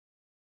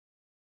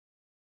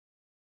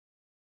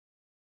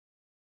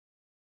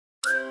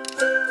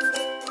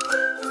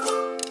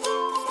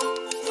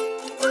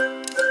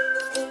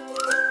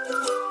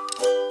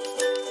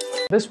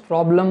This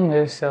problem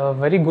is a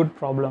very good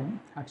problem.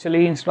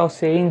 Actually, instead of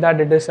saying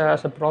that it is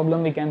as a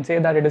problem, we can say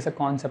that it is a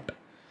concept.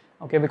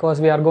 Okay, because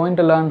we are going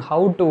to learn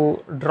how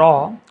to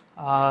draw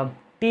a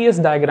TS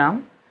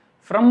diagram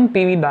from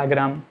PV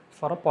diagram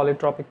for a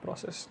polytropic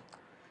process.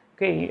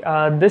 Okay,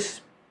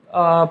 this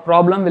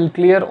problem will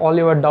clear all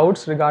your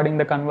doubts regarding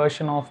the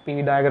conversion of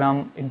PV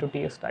diagram into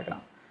TS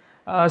diagram.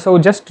 So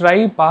just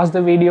pause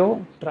the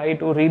video, try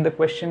to read the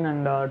question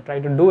and try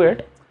to do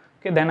it.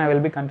 Okay, then I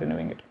will be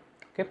continuing it.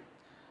 Okay.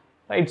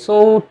 Right,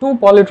 so two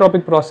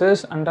polytropic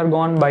process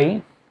undergone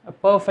by a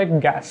perfect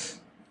gas.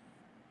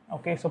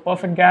 Okay, so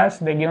perfect gas,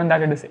 they given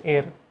that it is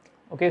air.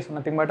 Okay, so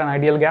nothing but an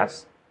ideal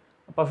gas.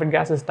 A perfect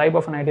gas is type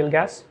of an ideal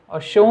gas,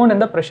 are shown in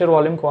the pressure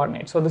volume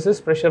coordinates. So this is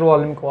pressure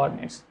volume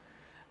coordinates,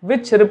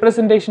 which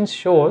representation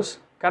shows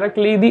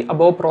correctly the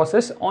above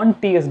process on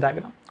TS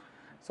diagram.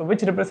 So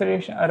which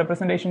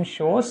representation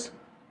shows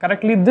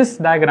correctly this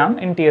diagram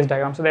in TS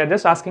diagram. So they are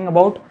just asking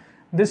about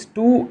this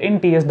two in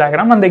TS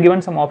diagram and they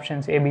given some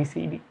options A, B,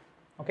 C, D.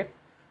 Okay.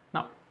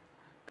 Now,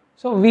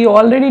 so we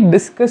already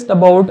discussed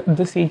about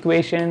this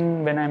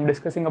equation when I am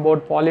discussing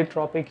about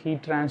polytropic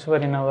heat transfer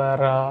in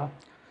our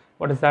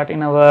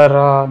in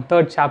our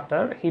third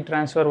chapter, heat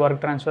transfer, work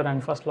transfer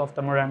and first law of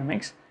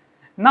thermodynamics.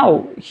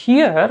 Now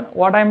here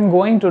what I am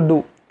going to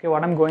do, okay,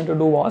 what I am going to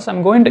do was I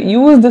am going to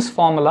use this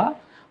formula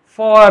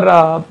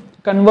for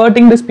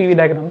converting this PV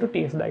diagram to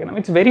TS diagram.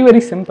 It's very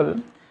simple.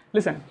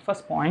 Listen,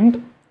 first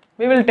point,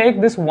 we will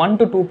take this 1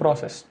 to 2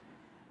 process.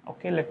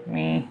 Okay, let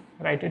me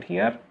write it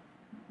here.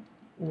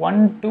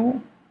 1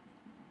 to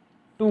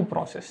 2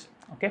 process.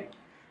 Okay,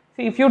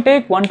 see, if you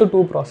take 1 to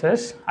 2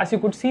 process, as you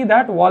could see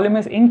that volume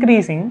is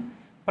increasing,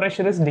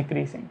 pressure is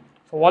decreasing.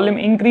 So volume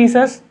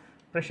increases,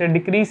 pressure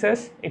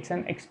decreases, it's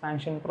an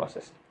expansion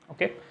process.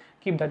 Okay,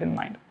 keep that in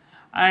mind,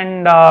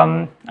 and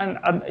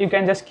you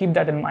can just keep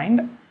that in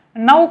mind.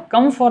 And now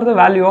come for the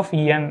value of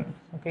n.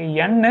 Okay,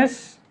 n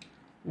is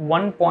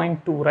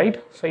 1.2,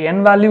 right? So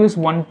n value is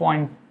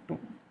 1.2,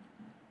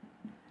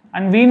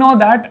 and we know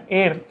that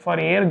for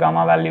air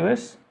gamma value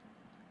is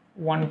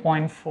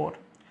 1.4.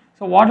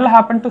 So what will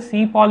happen to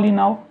C poly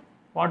now?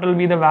 What will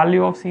be the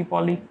value of C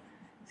poly?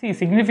 See,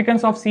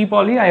 significance of C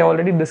poly I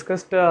already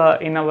discussed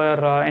in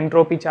our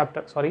entropy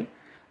chapter,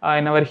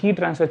 in our heat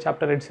transfer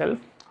chapter itself.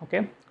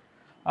 Okay,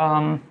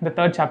 the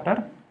third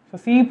chapter. So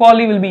C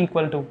poly will be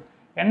equal to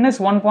n is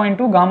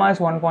 1.2, gamma is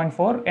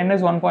 1.4, n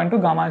is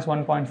 1.2, gamma is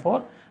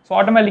 1.4. So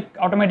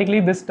automatically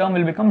this term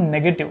will become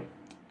negative.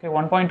 Okay,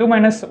 1.2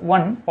 minus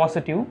 1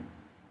 positive,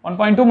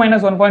 1.2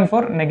 minus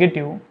 1.4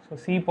 negative. So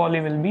C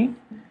poly will be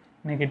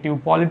negative.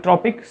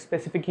 Polytropic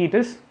specific heat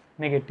is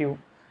negative.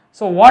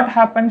 So what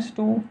happens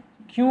to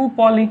Q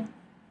poly?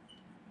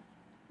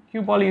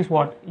 Q poly is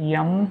what?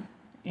 M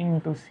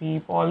into C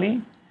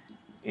poly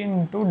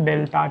into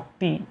delta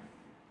T.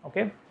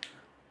 Okay,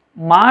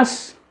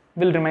 mass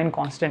will remain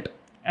constant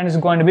and is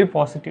going to be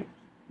positive,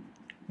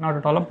 not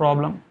at all a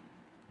problem.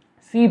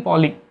 C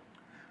poly,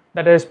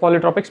 that is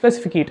polytropic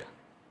specific heat,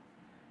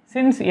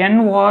 since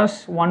n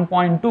was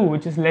 1.2,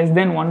 which is less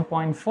than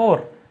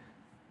 1.4,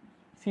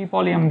 C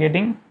poly I am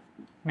getting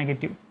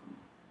negative.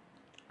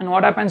 And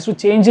what happens to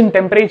change in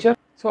temperature?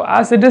 So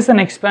as it is an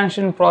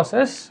expansion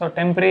process, so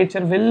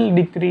temperature will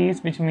decrease,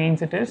 which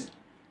means it is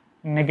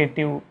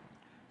negative.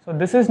 So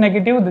this is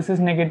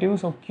negative,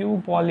 so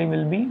Q poly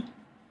will be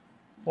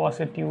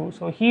positive.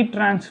 So heat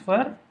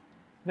transfer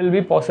will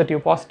be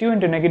positive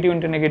into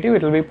negative,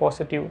 it will be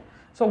positive.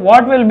 So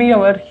what will be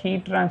our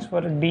heat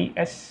transfer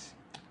ds,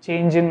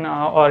 change in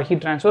or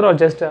heat transfer, or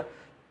just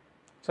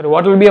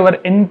what will be our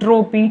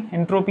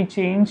entropy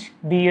change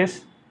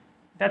ds?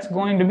 That's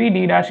going to be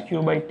d dash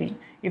q by t.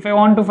 If I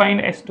want to find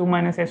S2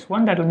 minus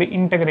S1, that will be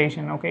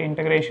integration. Okay,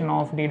 integration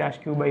of d dash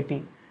q by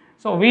t.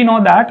 So we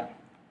know that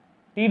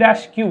d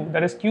dash q,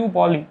 that is Q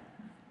poly,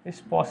 is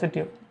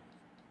positive.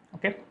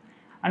 Okay,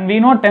 and we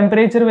know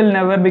temperature will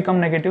never become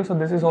negative, so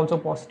this is also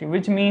positive,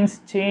 which means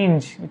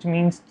change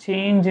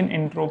in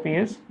entropy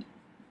is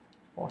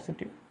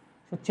positive.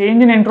 So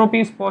change in entropy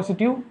is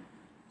positive,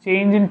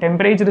 change in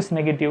temperature is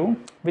negative,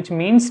 which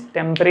means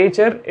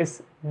temperature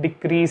is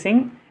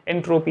decreasing,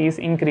 entropy is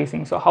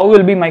increasing. So how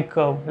will be my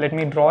curve? Let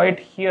me draw it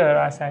here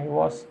as I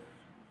was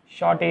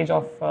shortage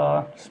of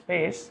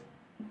space.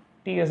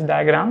 TS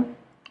diagram.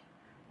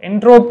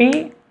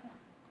 Entropy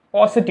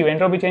positive,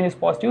 entropy change is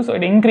positive, so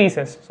it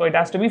increases, so it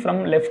has to be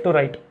from left to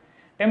right.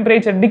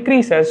 Temperature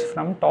decreases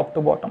from top to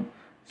bottom.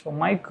 So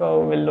my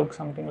curve will look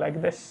something like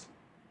this.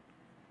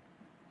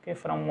 Okay,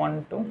 from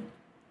 1 to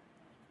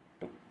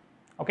 2.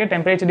 Okay,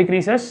 temperature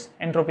decreases,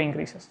 entropy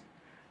increases.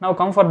 Now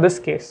come for this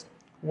case,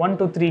 1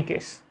 to 3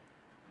 case.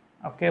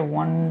 Okay,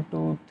 1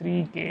 to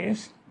 3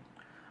 case.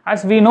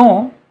 As we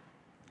know,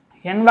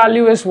 n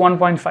value is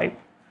 1.5.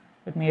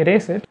 Let me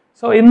erase it.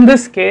 So in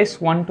this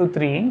case, 1 to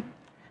 3,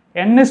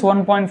 n is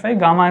 1.5,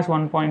 gamma is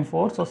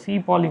 1.4. So C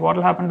poly, what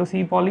will happen to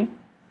C poly?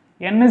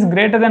 N is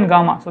greater than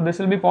gamma, so this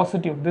will be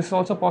positive. This is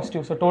also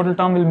positive, so total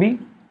term will be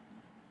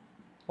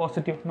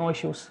positive, no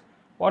issues.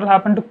 What will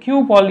happen to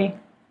Q poly?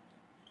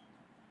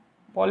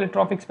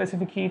 Polytropic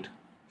specific heat,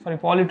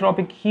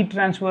 polytropic heat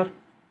transfer.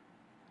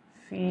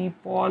 C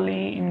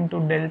poly into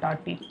delta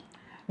T.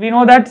 We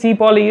know that C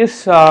poly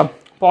is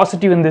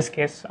positive in this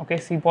case. Okay,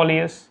 C poly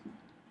is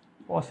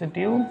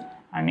positive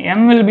and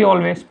M will be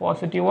always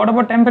positive. What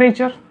about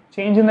temperature?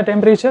 Change in the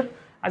temperature.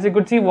 As you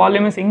could see,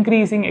 volume is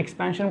increasing,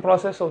 expansion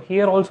process. So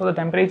here also the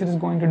temperature is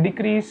going to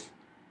decrease.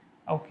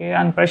 Okay,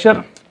 and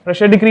pressure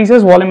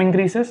decreases, volume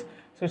increases.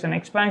 So it's an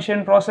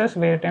expansion process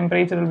where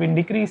temperature will be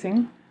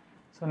decreasing.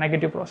 So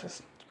negative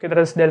process. Okay, that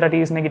is delta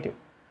T is negative.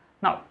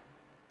 Now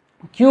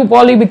Q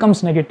poly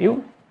becomes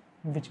negative,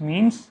 which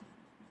means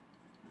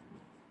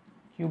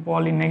Q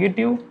poly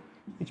negative,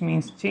 which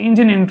means change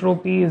in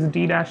entropy is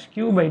d dash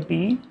Q by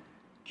T.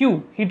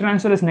 Q, heat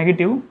transfer, is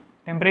negative,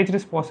 temperature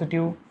is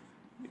positive,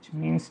 which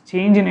means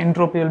change in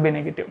entropy will be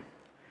negative.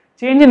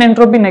 Change in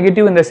entropy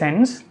negative in the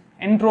sense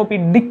entropy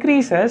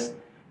decreases,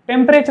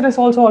 temperature is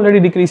also already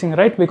decreasing,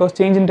 right? Because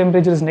change in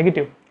temperature is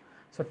negative.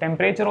 So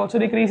temperature also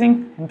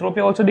decreasing,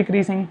 entropy also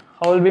decreasing.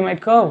 How will be my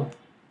curve?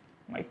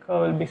 My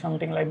curve will be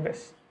something like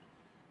this.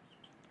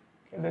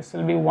 Okay, this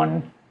will be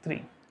 1,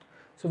 3.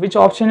 So which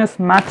option is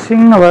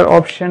matching? Our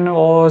option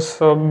was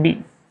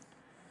B.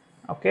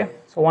 Okay,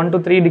 so 1 to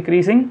 3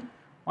 decreasing,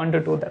 1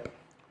 to 2 that.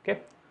 Okay,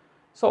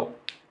 so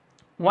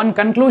one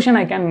conclusion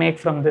I can make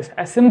from this,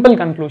 a simple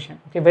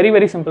conclusion. Okay,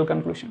 very simple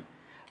conclusion.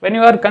 When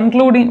you are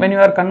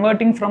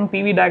converting from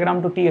PV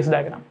diagram to TS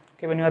diagram.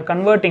 Okay, when you are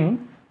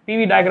converting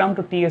PV diagram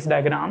to TS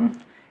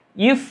diagram,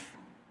 if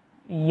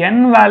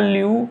n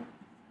value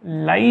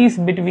lies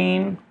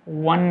between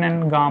 1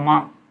 and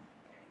gamma,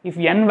 if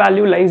n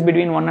value lies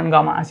between 1 and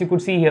gamma, as you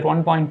could see here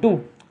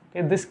 1.2,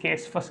 okay, this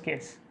case, first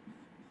case,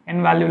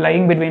 n value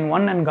lying between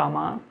 1 and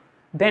gamma,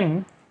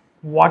 then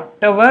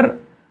whatever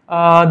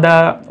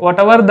the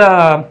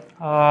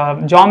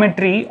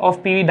geometry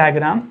of PV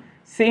diagram,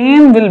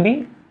 same will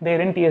be there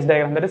in TS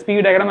diagram. That is,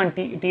 PV diagram and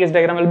TS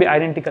diagram will be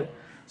identical.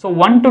 So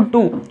 1 to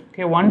 2,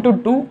 okay, 1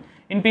 to 2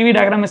 in PV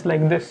diagram is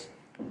like this.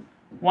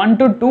 1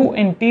 to 2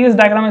 in TS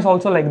diagram is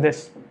also like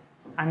this.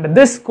 And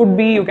this could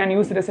be, you can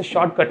use it as a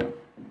shortcut.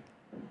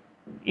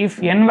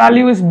 If n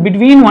value is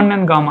between 1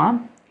 and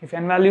gamma,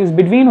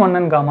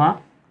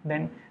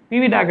 then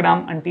PV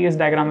diagram and TS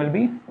diagram will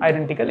be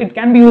identical. It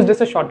can be used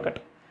as a shortcut.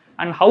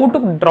 And how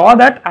to draw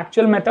that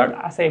actual method,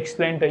 as I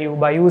explained to you,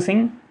 by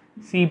using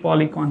C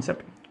poly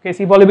concept. Okay,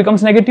 C poly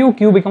becomes negative,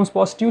 Q becomes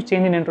positive,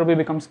 change in entropy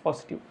becomes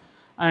positive.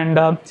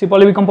 And C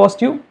poly become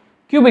positive,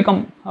 Q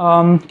become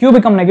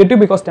negative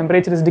because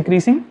temperature is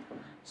decreasing.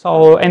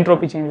 So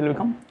entropy change will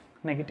become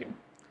negative.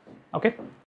 Okay.